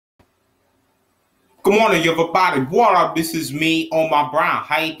Good morning, everybody. What up? This is me, Omar Brown.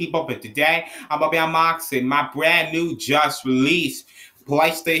 How you people? But today, I'm gonna be unboxing my brand new, just released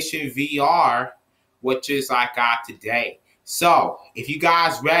PlayStation VR, which is I got today. So, if you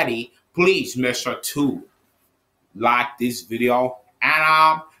guys ready, please make sure to like this video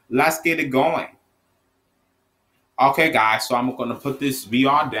and let's get it going. Okay, guys. So I'm gonna put this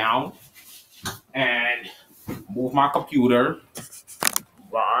VR down and move my computer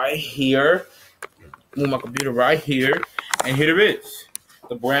right here. Move my computer right here, and here it is,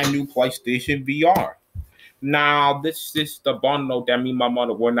 the brand new PlayStation VR. Now, this is the bundle that me and my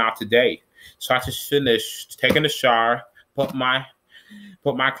mother went out today. So I just finished taking a shower, put my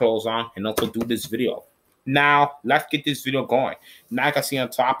clothes on, and also do this video. Now, let's get this video going. Now, you can see on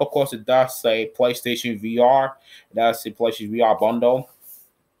top, of course, it does say PlayStation VR. It does say PlayStation VR bundle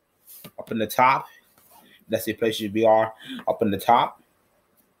up in the top. That's the PlayStation VR up in the top.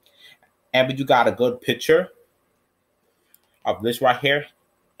 And you got a good picture of this right here.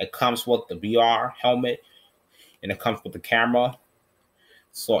 It comes with the VR helmet, and it comes with the camera.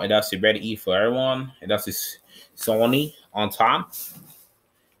 So it does say ready to eat for everyone. It does this Sony on top.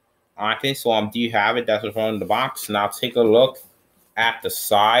 Okay, so do you have it? That's what's in the box. Now take a look at the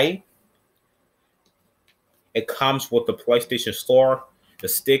side. It comes with the PlayStation Store, the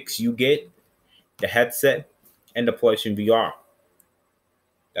sticks you get, the headset, and the PlayStation VR.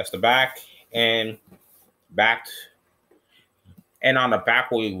 That's the back and back. And on the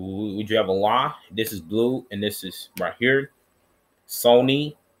back, we do have a lot. This is blue, and this is right here.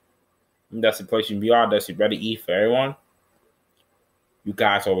 Sony. That's the PlayStation VR. That's it, ready to eat for everyone. You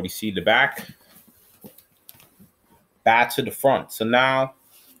guys already see the back. Back to the front. So now,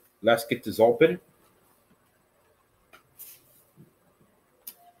 let's get this open.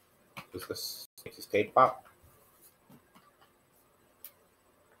 Let's take this tape out.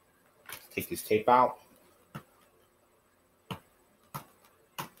 Take this tape out.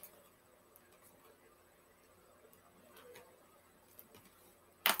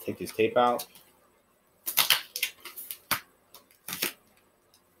 Take this tape out.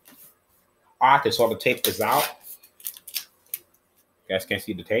 Alright, so the tape is out. You guys can't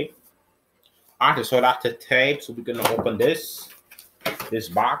see the tape. Alright, so that's the tape. So we're gonna open this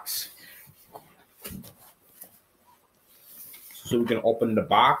box. So we're gonna open the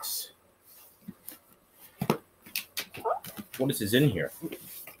box. What is in here?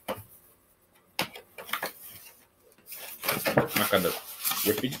 I'm not gonna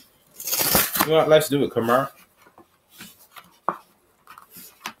rip it. You know what? Let's do it, come on.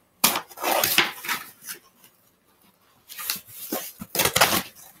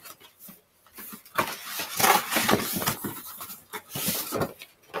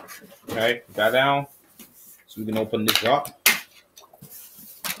 Okay, put that down. So we can open this up.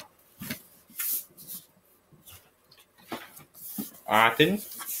 Alright then.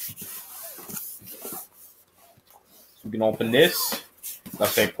 So we can open this.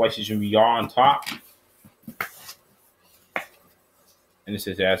 Let's say PlayStation VR on top. And this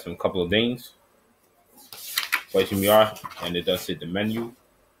says it has some couple of things. PlayStation VR, and it does say the menu.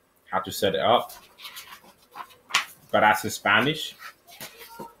 How to set it up. But that's in Spanish.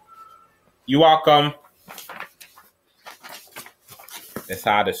 You're welcome. That's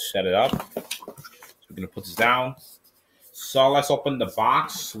how to set it up. So we're gonna put this down. So let's open the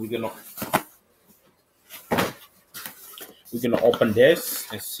box. We're gonna open this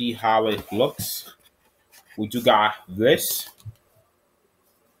and see how it looks. We do got this.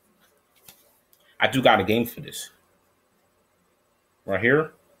 I do got a game for this. Right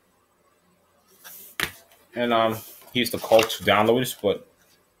here. And here's the code to download this, but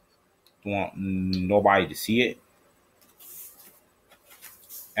don't want nobody to see it.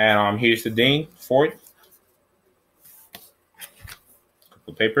 And here's the thing for it.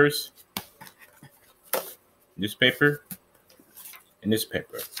 Couple papers. This paper. And this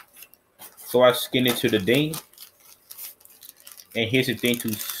paper. So let's get into the thing. And here's the thing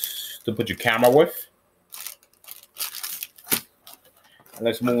to put your camera with. And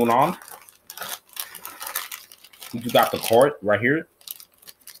let's move on. We just got the cord right here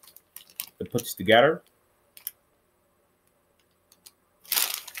to put this together.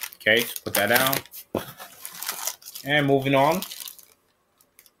 Okay, so put that down. And moving on.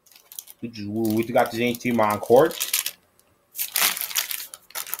 We just got the HDMI cord.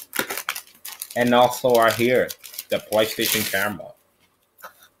 And also right here, the PlayStation camera.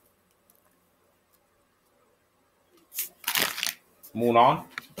 Moving on.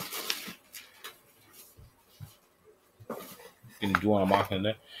 Gonna do an unboxing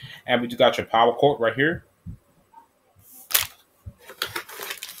there. And we just got your power cord right here.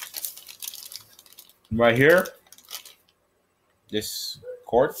 right here. This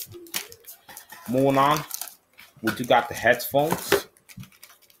cord. Moving on, we do got the headphones.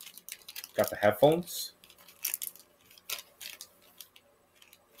 Got the headphones.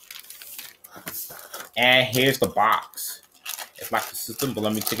 And here's the box. It's like the system, but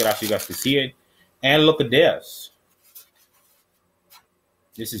let me take it out so you guys can see it. And look at this.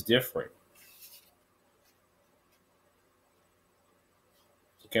 This is different.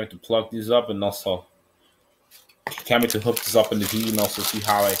 So came to plug these up and also came to hook this up in the TV and also see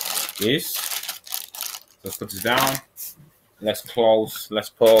how it is. Let's put this down. Let's close. Let's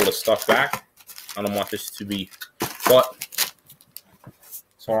pull all the stuff back. I don't want this to be but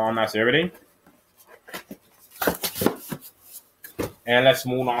so on, that's everything. And let's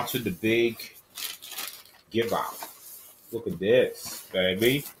move on to the big give out. Look at this,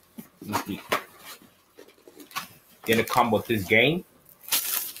 baby. Gonna come with this game.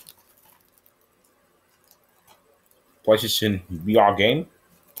 PlayStation VR game.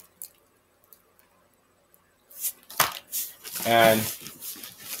 And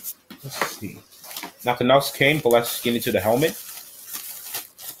let's see. Nothing else came, but let's get into the helmet.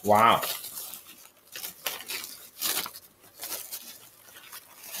 Wow.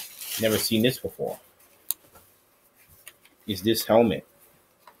 Never seen this before. Is this helmet?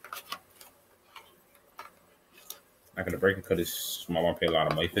 Not gonna break it because my mom paid a lot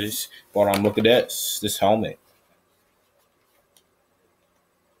of money for this. But look at this helmet.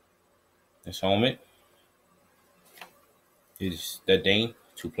 This helmet is that thing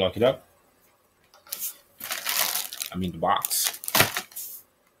to plug it up. I mean the box.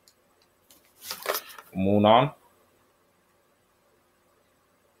 Moving on.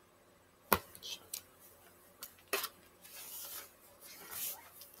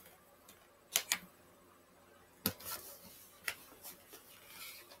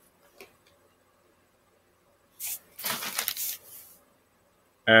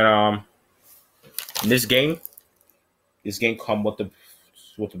 And this game come with the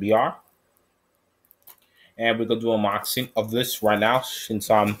VR, and we're gonna do an unboxing of this right now since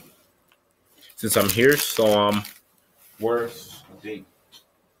I'm here. So where's the?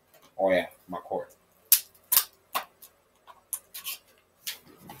 Oh yeah, my cord.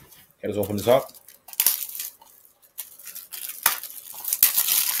 Okay, let's open this up.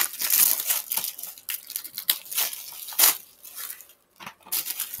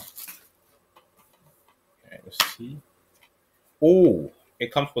 Let's see. Oh,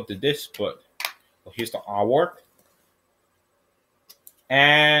 it comes with the disc, but here's the artwork.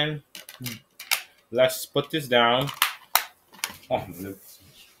 And let's put this down. Oh,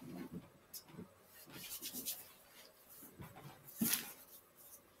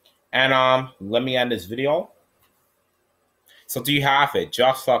 and let me end this video. So do you have it?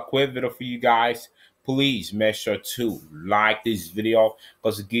 Just a quick video for you guys. Please make sure to like this video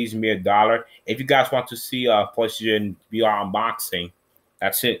because it gives me $1. If you guys want to see a PlayStation VR unboxing,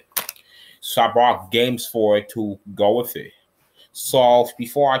 that's it. So I brought games for it to go with it. So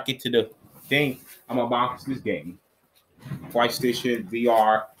before I get to the thing, I'm gonna box this game. PlayStation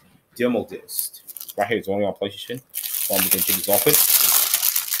VR demo disc. Right here, it's only on PlayStation. So we can take this open.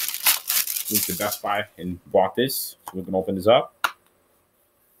 Went to Best Buy and bought this. So we can open this up.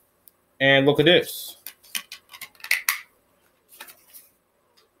 And look at this.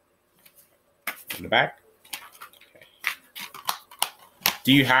 In the back. Okay.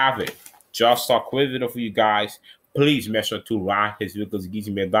 Do you have it? Just a quick video for you guys. Please make sure to like this video because it gives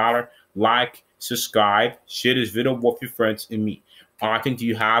me $1. Like, subscribe, share this video with your friends and me. I think do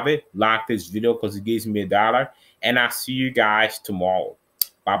you have it? Like this video because it gives me $1. And I'll see you guys tomorrow.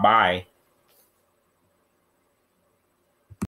 Bye-bye.